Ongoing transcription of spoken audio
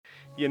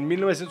Y en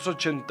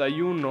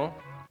 1981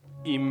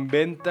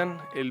 inventan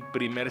el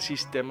primer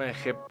sistema de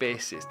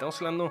GPS. Estamos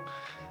hablando,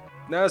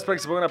 nada más para que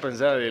se pongan a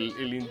pensar,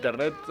 el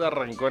internet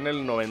arrancó en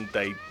el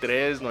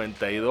 93,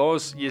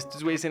 92 y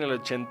estos güeyes en el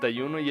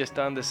 81 ya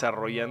estaban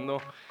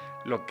desarrollando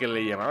lo que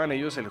le llamaban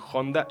ellos el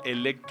Honda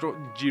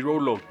Electro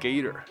Gyro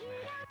Locator,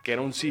 que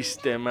era un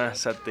sistema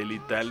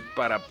satelital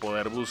para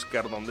poder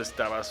buscar dónde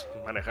estabas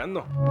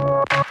manejando.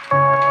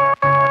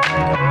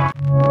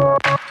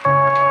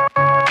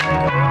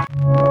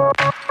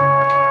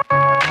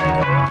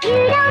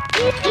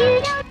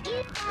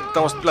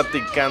 Estamos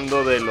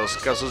platicando de los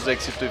casos de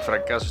éxito y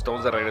fracaso.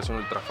 Estamos de regreso en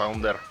Ultra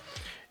Founder.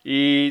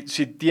 Y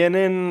si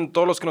tienen,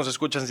 todos los que nos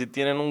escuchan, si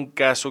tienen un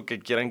caso que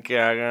quieran que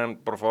hagan,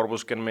 por favor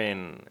búsquenme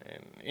en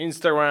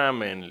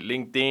Instagram, en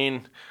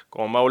LinkedIn,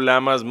 como Mau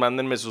Lamas,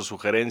 mándenme sus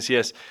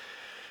sugerencias.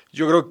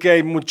 Yo creo que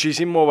hay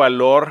muchísimo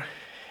valor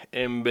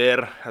en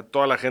ver a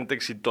toda la gente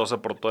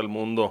exitosa por todo el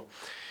mundo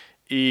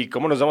y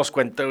cómo nos damos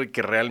cuenta de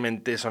que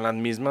realmente son las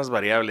mismas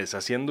variables.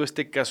 Haciendo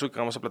este caso que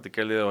vamos a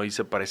platicar el día de hoy,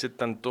 se parece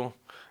tanto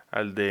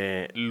al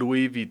de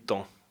Louis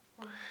Vuitton.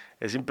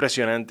 Es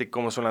impresionante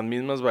cómo son las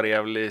mismas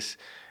variables,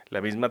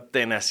 la misma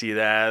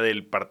tenacidad,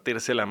 el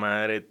partirse la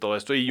madre, todo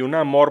esto, y un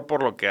amor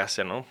por lo que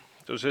hace, ¿no?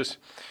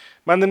 Entonces,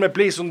 mándenme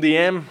please un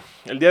DM.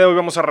 El día de hoy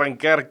vamos a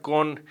arrancar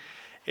con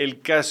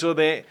el caso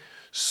de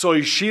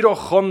Soichiro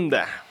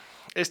Honda.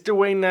 Este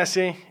güey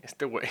nace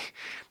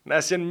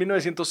en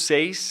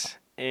 1906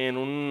 en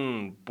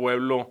un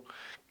pueblo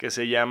que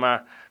se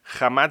llama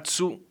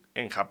Hamatsu,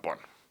 en Japón.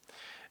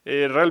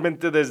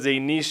 Realmente desde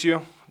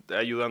inicio,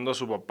 ayudando a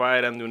su papá,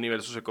 eran de un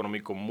nivel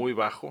socioeconómico muy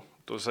bajo.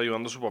 Entonces,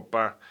 ayudando a su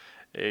papá,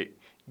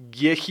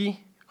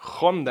 Gyeji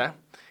Honda,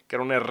 que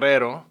era un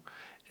herrero,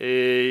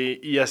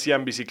 y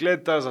hacían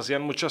bicicletas,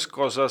 hacían muchas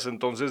cosas.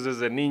 Entonces,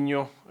 desde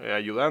niño,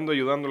 ayudando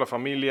a la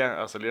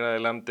familia a salir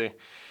adelante.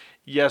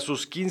 Y a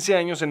sus 15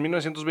 años, en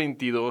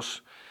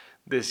 1922,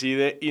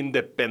 decide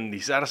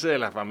independizarse de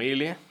la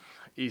familia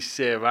y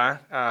se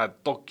va a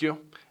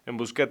Tokio en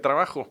busca de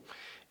trabajo.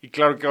 Y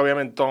claro que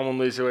obviamente todo el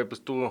mundo dice, güey,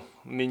 pues tú,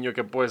 niño,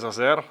 ¿qué puedes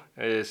hacer?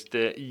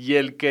 Y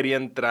él quería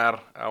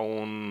entrar a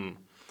un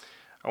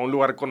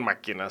lugar con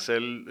máquinas.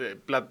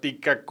 Él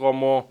platica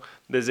cómo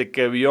desde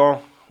que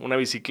vio una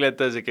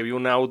bicicleta, desde que vio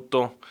un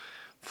auto,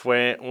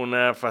 fue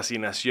una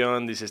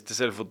fascinación. Dice, este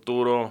es el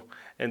futuro.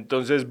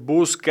 Entonces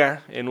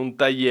busca en un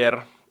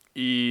taller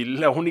y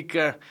la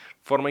única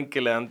forma en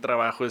que le dan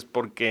trabajo es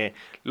porque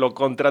lo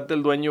contrata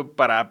el dueño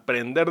para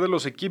aprender de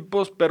los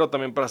equipos, pero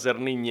también para ser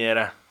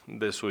niñera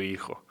de su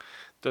hijo.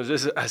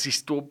 Entonces así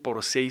estuvo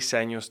por 6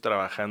 años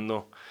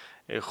trabajando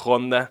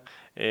Honda,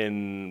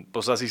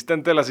 pues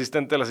asistente del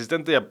asistente del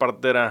asistente, y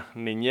aparte era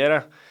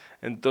niñera.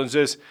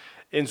 Entonces,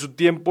 en su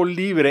tiempo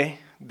libre,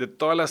 de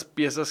todas las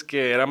piezas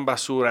que eran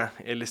basura,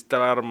 él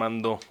estaba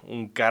armando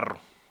un carro.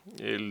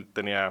 Él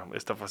tenía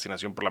esta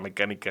fascinación por la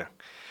mecánica.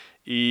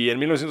 Y en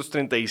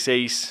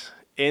 1936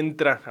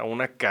 entra a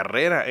una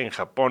carrera en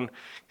Japón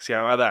que se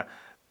llamaba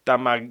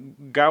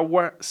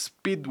Tamagawa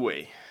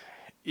Speedway.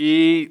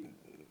 Y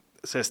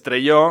se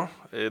estrelló,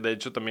 de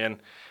hecho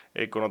también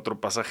con otro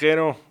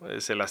pasajero,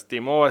 se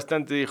lastimó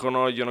bastante y dijo,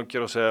 no, yo no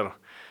quiero ser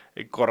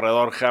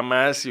corredor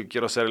jamás, yo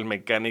quiero ser el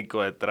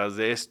mecánico detrás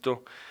de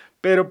esto.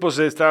 Pero pues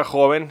estaba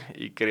joven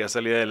y quería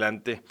salir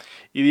adelante.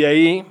 Y de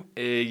ahí,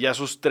 ya a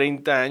sus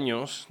 30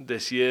 años,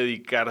 decide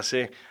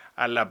dedicarse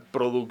a la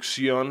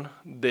producción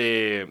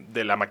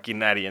de la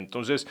maquinaria.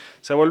 Entonces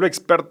se vuelve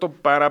experto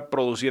para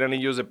producir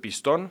anillos de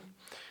pistón.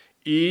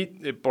 Y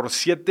por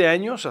 7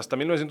 años, hasta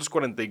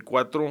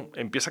 1944,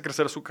 empieza a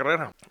crecer su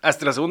carrera.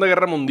 Hasta la Segunda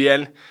Guerra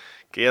Mundial,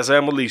 que ya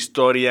sabemos la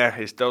historia,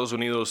 Estados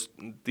Unidos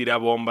tira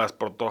bombas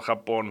por todo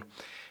Japón.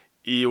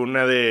 Y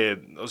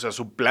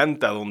su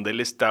planta donde él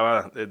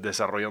estaba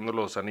desarrollando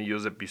los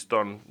anillos de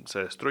pistón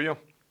se destruyó.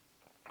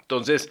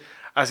 Entonces,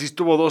 así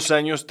estuvo 2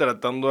 años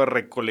tratando de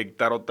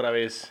recolectar otra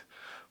vez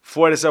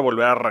fuerza,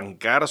 volver a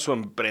arrancar su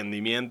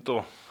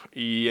emprendimiento.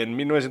 Y en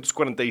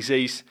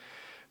 1946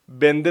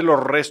 vende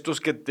los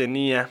restos que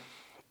tenía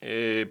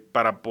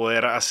para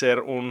poder hacer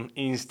un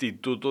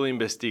instituto de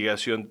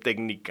investigación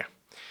técnica.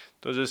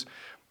 Entonces,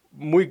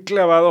 muy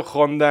clavado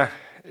Honda.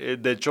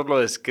 De hecho, lo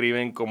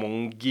describen como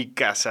un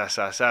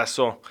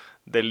geekazazazazo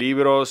de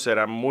libros.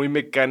 Era muy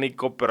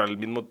mecánico, pero al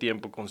mismo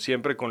tiempo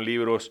siempre con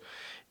libros.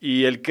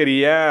 Y él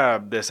quería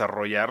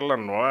desarrollar la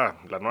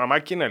nueva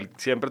máquina. Él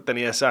siempre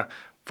tenía esa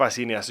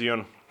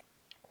fascinación.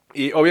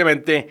 Y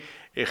obviamente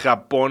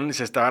Japón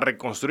se estaba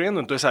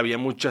reconstruyendo, entonces había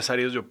muchas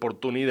áreas de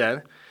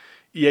oportunidad.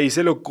 Y ahí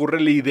se le ocurre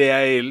la idea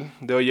a él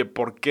de, oye,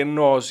 ¿por qué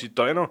no? Si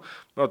todavía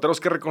no tenemos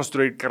que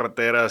reconstruir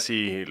carreteras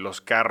y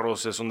los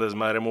carros es un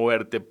desmadre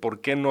moverte,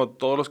 ¿por qué no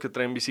todos los que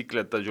traen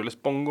bicicletas yo les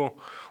pongo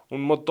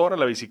un motor a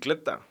la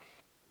bicicleta?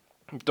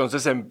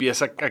 Entonces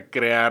empieza a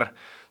crear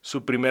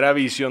su primera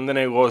visión de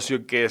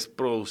negocio, que es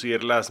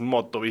producir las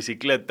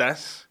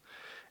motobicicletas.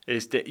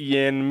 Y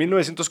en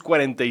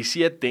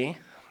 1947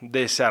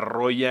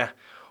 desarrolla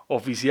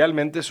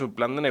oficialmente su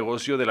plan de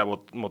negocio de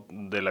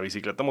la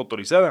bicicleta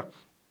motorizada,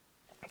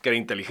 que era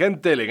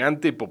inteligente,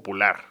 elegante y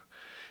popular.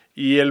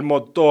 Y el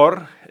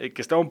motor,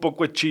 que estaba un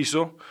poco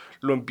hechizo,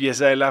 lo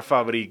empieza él a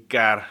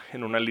fabricar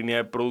en una línea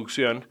de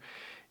producción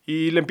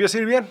y le empieza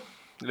a ir bien.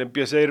 Le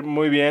empieza a ir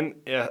muy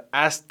bien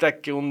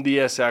hasta que un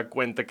día se da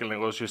cuenta que el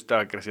negocio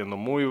estaba creciendo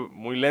muy,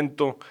 muy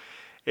lento.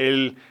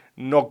 Él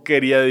no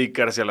quería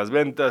dedicarse a las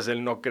ventas,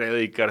 él no quería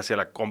dedicarse a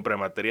la compra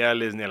de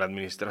materiales ni a la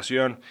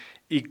administración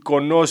y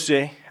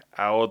conoce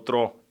a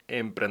otro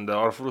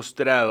emprendedor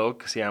frustrado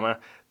que se llama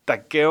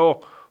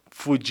Takeo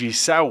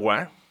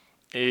Fujisawa.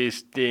 Y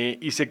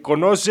se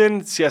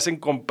conocen, se hacen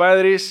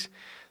compadres.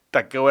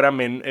 Takeo era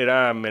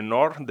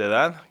menor de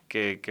edad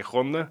que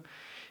Honda.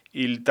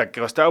 Y el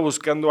Takeo estaba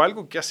buscando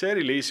algo que hacer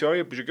y le dice,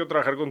 oye, pues yo quiero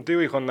trabajar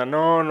contigo. Y Honda,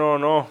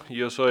 no,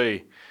 yo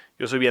soy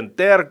bien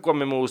terco, a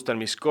mí me gustan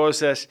mis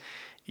cosas.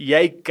 Y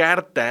hay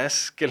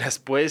cartas que las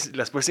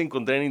puedes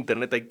encontrar en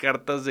internet. Hay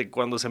cartas de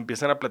cuando se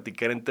empiezan a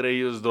platicar entre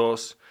ellos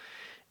dos.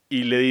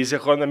 Y le dice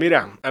Honda,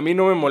 mira, a mí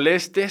no me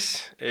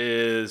molestes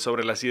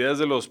sobre las ideas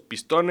de los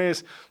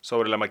pistones,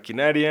 sobre la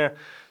maquinaria,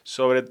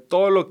 sobre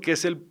todo lo que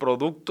es el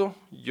producto.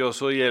 Yo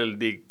soy el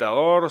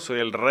dictador,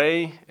 soy el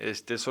rey,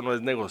 eso no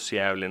es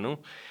negociable,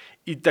 ¿no?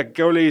 Y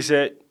Takeo le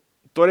dice,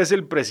 tú eres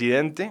el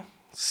presidente,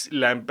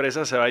 la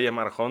empresa se va a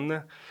llamar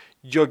Honda,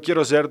 yo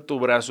quiero ser tu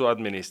brazo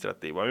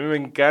administrativo. A mí me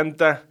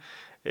encanta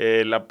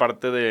la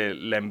parte de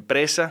la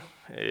empresa,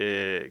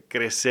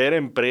 crecer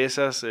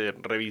empresas,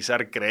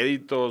 revisar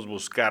créditos,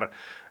 buscar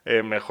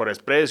mejores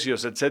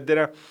precios,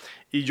 etcétera.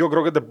 Y yo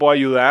creo que te puedo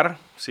ayudar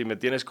si me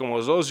tienes como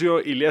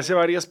socio. Y le hace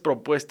varias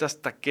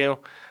propuestas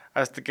Takeo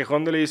hasta que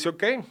Honda le dice,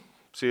 ok,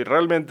 si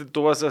realmente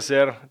tú vas a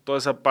hacer toda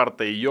esa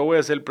parte y yo voy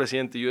a ser el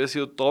presidente y yo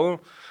decido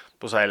todo,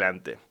 pues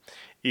adelante.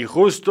 Y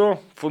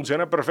justo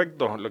funciona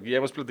perfecto, lo que ya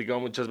hemos platicado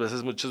muchas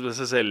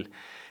veces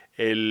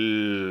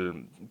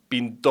el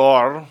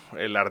pintor,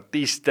 el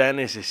artista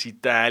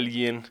necesita a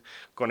alguien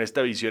con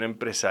esta visión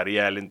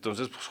empresarial.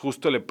 Entonces, pues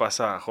justo le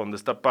pasa a Honda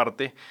esta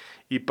parte.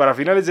 Y para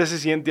finales de ese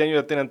siguiente año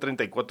ya tenían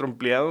 34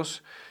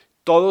 empleados,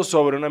 todos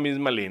sobre una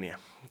misma línea.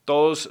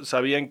 Todos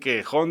sabían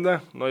que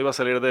Honda no iba a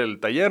salir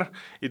del taller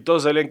y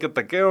todos sabían que a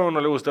Takeo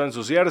no le gustaba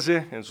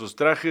ensuciarse en sus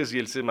trajes y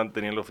él se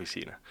mantenía en la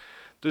oficina.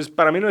 Entonces,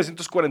 para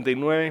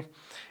 1949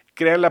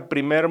 crean la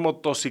primera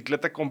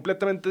motocicleta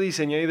completamente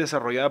diseñada y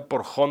desarrollada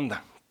por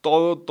Honda.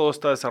 Todo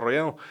está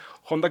desarrollado.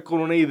 Honda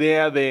con una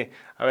idea de,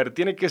 a ver,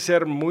 tiene que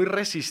ser muy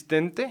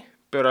resistente,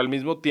 pero al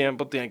mismo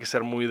tiempo tiene que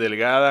ser muy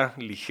delgada,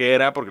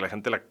 ligera, porque la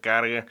gente la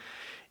carga.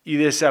 Y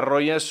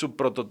desarrolla su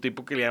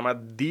prototipo que le llama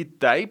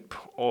D-Type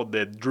o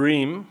The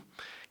Dream,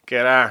 que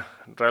era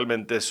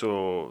realmente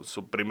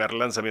su primer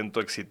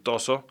lanzamiento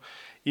exitoso.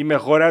 Y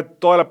mejora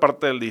toda la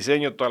parte del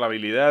diseño, toda la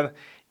habilidad.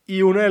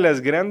 Y una de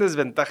las grandes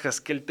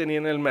ventajas que él tenía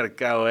en el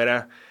mercado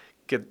era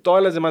que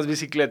todas las demás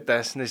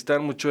bicicletas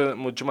necesitaban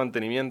mucho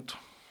mantenimiento.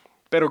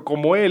 Pero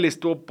como él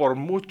estuvo por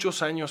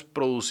muchos años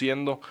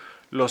produciendo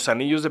los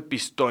anillos de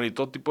pistón y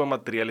todo tipo de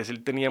materiales,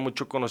 él tenía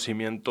mucho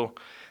conocimiento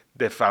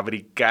de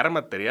fabricar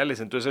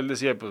materiales. Entonces él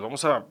decía, pues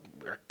vamos a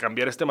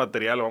cambiar este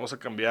material, vamos a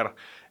cambiar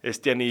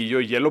este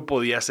anillo, y él lo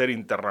podía hacer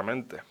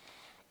internamente.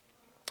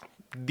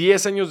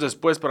 10 años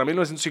después, para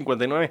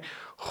 1959,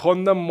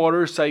 Honda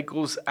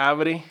Motorcycles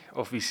abre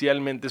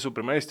oficialmente su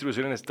primera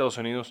distribución en Estados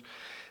Unidos.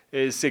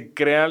 Se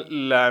crea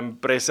la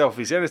empresa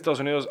oficial en Estados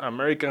Unidos,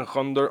 American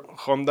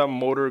Honda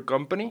Motor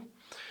Company,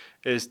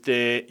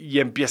 y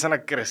empiezan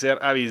a crecer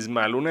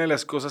abismal. Una de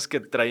las cosas que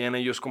traían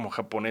ellos como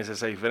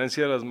japoneses, a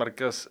diferencia de las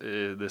marcas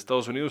de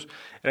Estados Unidos,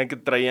 eran que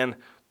traían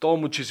todo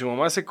muchísimo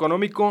más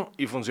económico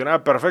y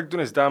funcionaba perfecto y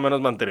necesitaba menos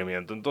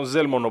mantenimiento. Entonces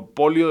el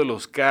monopolio de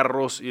los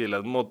carros y de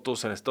las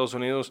motos en Estados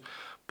Unidos,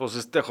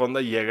 pues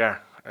Honda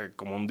llega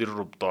como un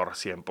disruptor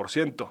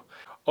 100%.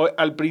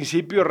 Al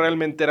principio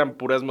realmente eran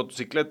puras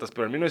motocicletas,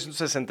 pero en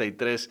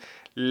 1963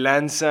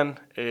 lanzan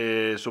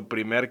su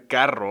primer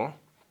carro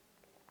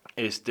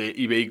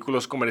y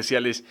vehículos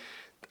comerciales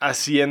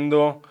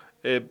haciendo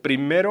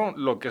primero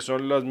lo que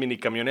son las mini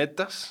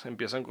camionetas.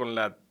 Empiezan con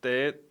la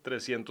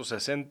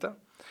T360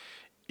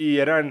 y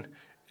eran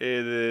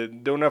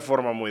de una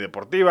forma muy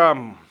deportiva,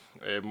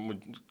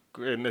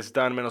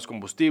 necesitaban menos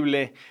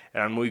combustible,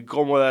 eran muy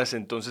cómodas,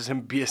 entonces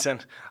empiezan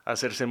a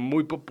hacerse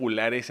muy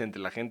populares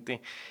entre la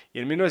gente. Y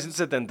en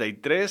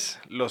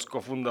 1973 los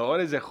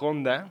cofundadores de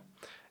Honda,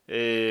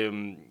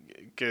 que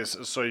es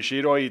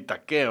Soichiro y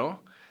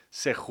Takeo,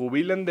 se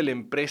jubilan de la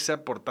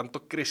empresa por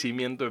tanto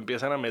crecimiento,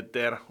 empiezan a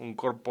meter un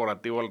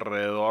corporativo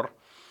alrededor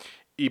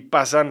y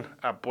pasan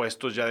a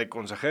puestos ya de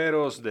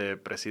consejeros, de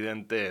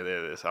presidente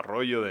de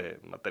desarrollo de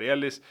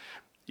materiales,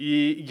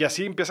 y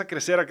así empieza a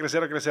crecer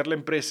la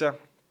empresa.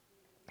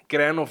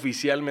 Crean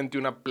oficialmente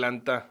una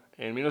planta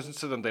en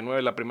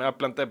 1979, la primera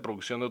planta de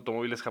producción de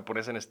automóviles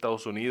japonesa en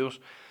Estados Unidos.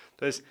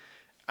 Entonces,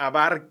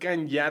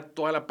 abarcan ya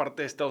toda la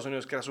parte de Estados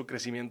Unidos, que era su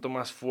crecimiento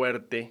más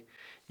fuerte.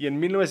 Y en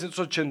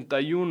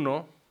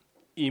 1981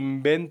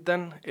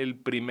 inventan el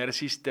primer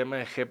sistema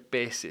de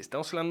GPS.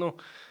 Estamos hablando,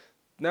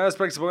 nada más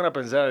para que se pongan a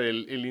pensar,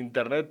 el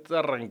internet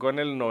arrancó en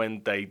el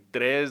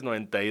 93,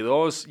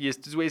 92 y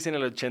estos güeyes en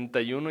el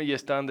 81 ya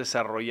estaban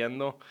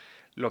desarrollando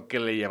lo que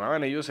le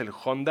llamaban ellos el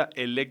Honda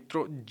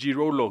Electro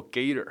Giro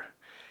Locator,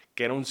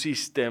 que era un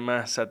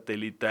sistema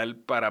satelital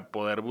para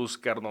poder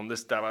buscar dónde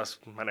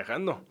estabas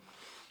manejando.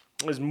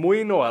 Es muy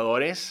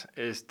innovadores.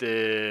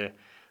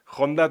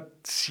 Honda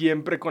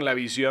siempre con la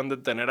visión de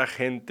tener a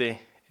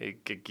gente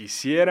que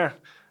quisiera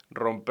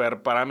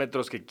romper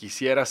parámetros, que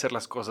quisiera hacer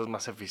las cosas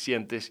más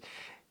eficientes,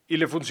 y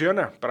le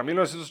funciona. Para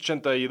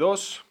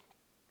 1982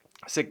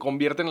 se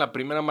convierte en la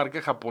primera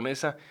marca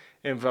japonesa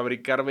en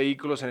fabricar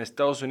vehículos en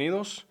Estados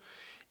Unidos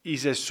y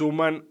se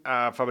suman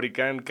a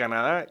fabricar en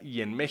Canadá y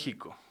en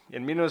México.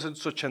 En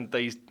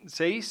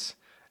 1986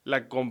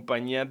 la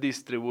compañía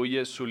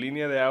distribuye su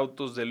línea de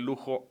autos de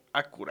lujo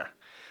Acura.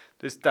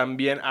 Entonces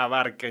también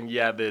abarcan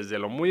ya desde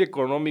lo muy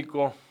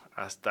económico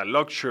hasta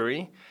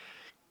luxury,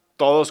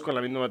 todos con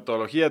la misma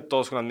metodología,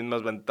 todos con las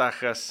mismas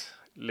ventajas.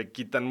 Le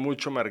quitan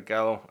mucho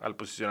mercado al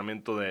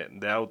posicionamiento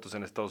de autos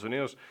en Estados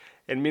Unidos.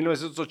 En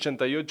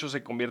 1988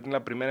 se convierte en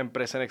la primera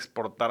empresa en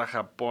exportar a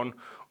Japón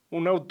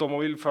un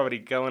automóvil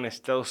fabricado en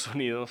Estados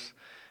Unidos.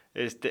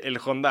 El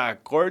Honda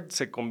Accord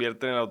se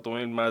convierte en el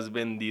automóvil más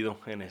vendido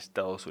en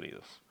Estados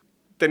Unidos.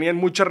 Tenían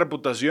mucha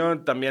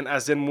reputación, también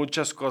hacen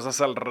muchas cosas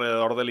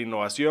alrededor de la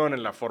innovación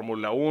en la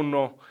Fórmula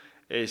 1.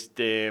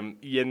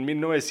 Y en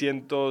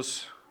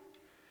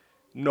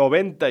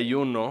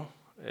 1991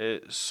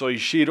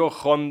 Soichiro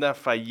Honda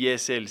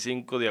fallece el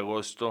 5 de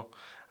agosto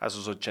a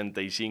sus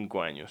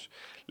 85 años.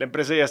 La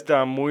empresa ya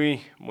estaba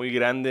muy, muy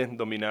grande,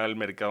 dominaba el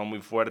mercado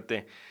muy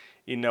fuerte.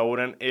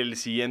 Inauguran el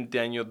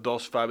siguiente año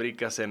 2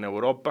 fábricas en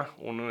Europa,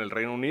 una en el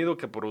Reino Unido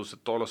que produce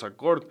todos los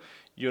Accord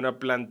y una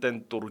planta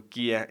en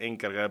Turquía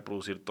encargada de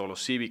producir todos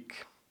los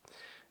Civic.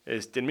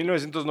 En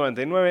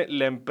 1999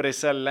 la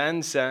empresa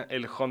lanza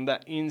el Honda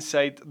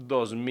Insight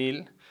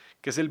 2000,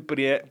 que es el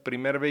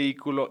primer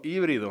vehículo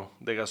híbrido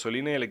de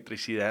gasolina y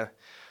electricidad.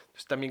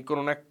 Entonces, también con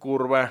una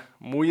curva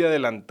muy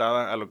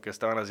adelantada a lo que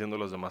estaban haciendo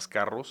los demás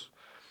carros.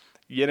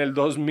 Y en el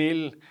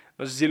 2000,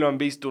 no sé si lo han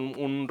visto,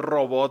 un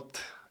robot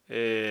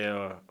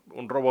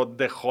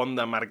de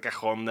Honda, marca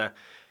Honda,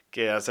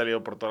 que ha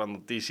salido por todas las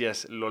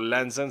noticias. Lo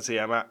lanzan, se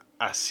llama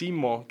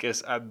ASIMO, que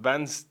es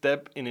Advanced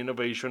Step in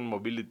Innovation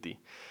Mobility.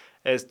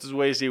 Estos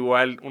güeyes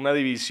igual, una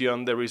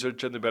división de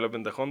Research and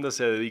Development de Honda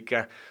se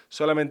dedica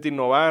solamente a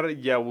innovar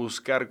y a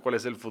buscar cuál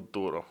es el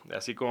futuro.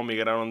 Así como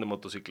migraron de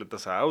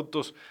motocicletas a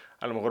autos,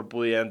 a lo mejor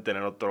pudieran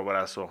tener otro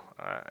brazo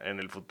en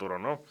el futuro,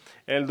 ¿no?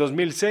 En el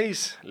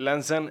 2006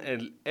 lanzan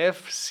el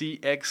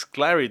FCX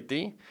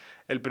Clarity,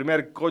 el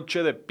primer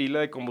coche de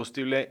pila de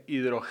combustible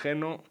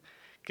hidrógeno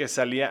que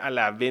salía a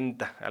la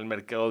venta al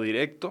mercado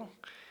directo.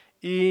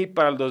 Y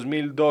para el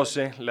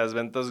 2012 las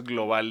ventas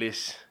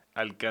globales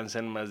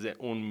alcanzan más de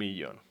 1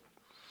 millón.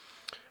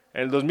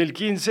 En el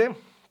 2015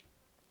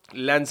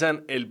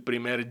 lanzan el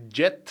primer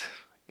jet,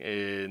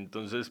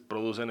 entonces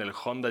producen el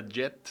Honda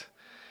Jet,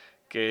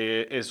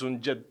 que es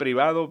un jet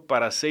privado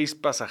para 6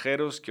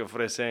 pasajeros que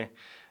ofrece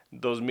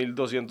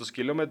 2.200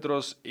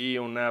 kilómetros y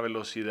una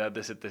velocidad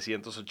de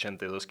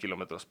 782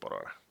 kilómetros por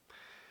hora.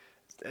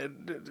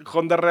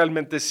 Honda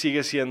realmente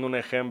sigue siendo un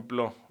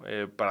ejemplo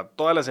para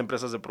todas las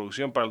empresas de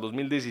producción. Para el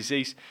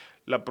 2016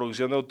 la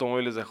producción de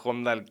automóviles de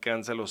Honda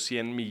alcanza los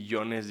 100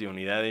 millones de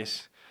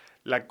unidades.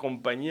 La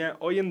compañía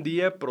hoy en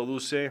día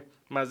produce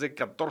más de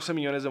 14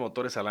 millones de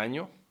motores al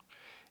año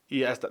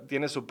y hasta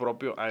tiene su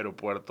propio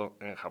aeropuerto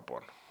en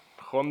Japón.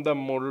 Honda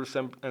Motors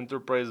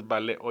Enterprise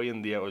vale hoy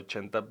en día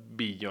 80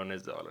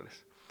 billones de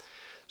dólares.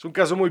 Es un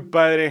caso muy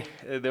padre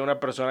de una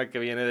persona que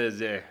viene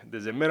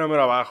desde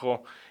mero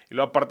abajo y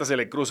luego aparte se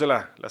le cruza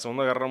la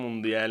Segunda Guerra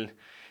Mundial.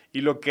 Y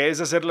lo que es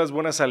hacer las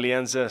buenas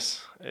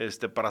alianzas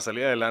para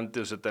salir adelante,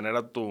 o sea, tener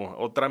a tu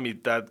otra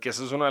mitad, que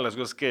esa es una de las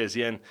cosas que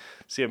decían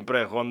siempre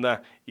de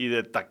Honda y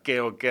de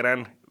Takeo, que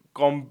eran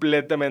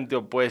completamente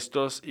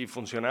opuestos y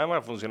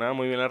funcionaba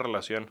muy bien la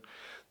relación.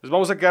 Entonces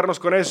vamos a quedarnos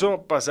con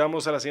eso,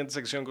 pasamos a la siguiente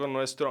sección con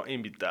nuestro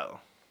invitado.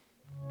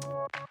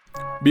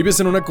 ¿Vives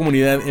en una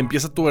comunidad?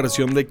 Empieza tu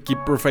versión de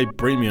KeeProfy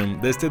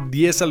Premium. De este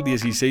 10 al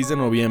 16 de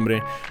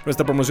noviembre,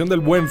 nuestra promoción del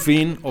Buen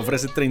Fin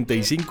ofrece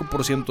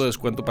 35% de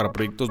descuento para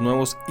proyectos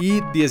nuevos y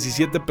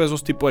 17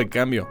 pesos tipo de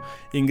cambio.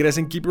 Ingresa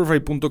en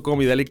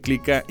KeeProfy.com y dale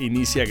clic a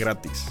Inicia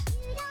gratis.